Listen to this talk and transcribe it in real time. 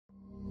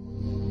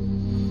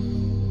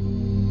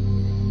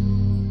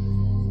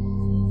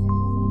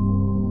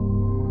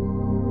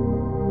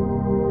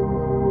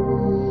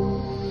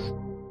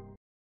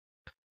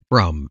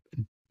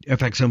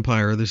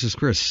FXEmpire, this is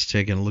Chris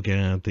taking a look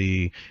at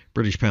the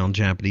British pound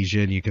Japanese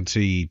yen. You can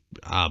see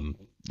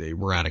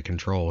we're out of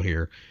control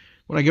here.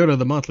 When I go to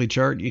the monthly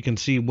chart, you can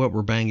see what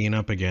we're banging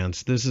up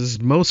against. This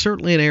is most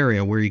certainly an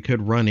area where you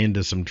could run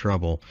into some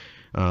trouble.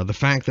 The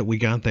fact that we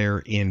got there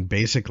in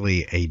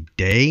basically a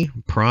day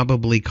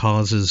probably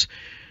causes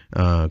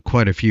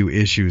quite a few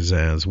issues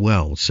as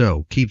well.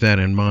 So keep that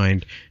in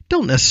mind.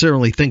 Don't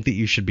necessarily think that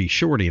you should be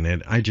shorting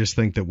it. I just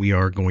think that we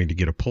are going to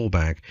get a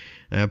pullback.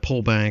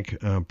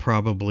 Pullback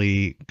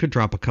probably could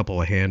drop a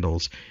couple of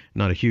handles.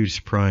 Not a huge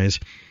surprise.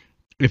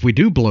 If we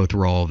do blow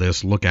through all of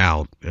this, look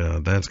out.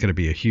 That's going to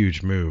be a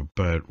huge move.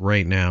 But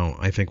right now,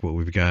 I think what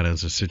we've got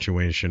is a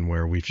situation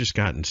where we've just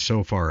gotten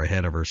so far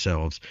ahead of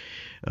ourselves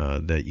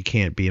that you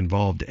can't be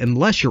involved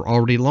unless you're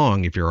already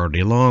long. If you're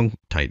already long,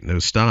 tighten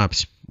those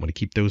stops. Want to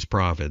keep those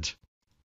profits.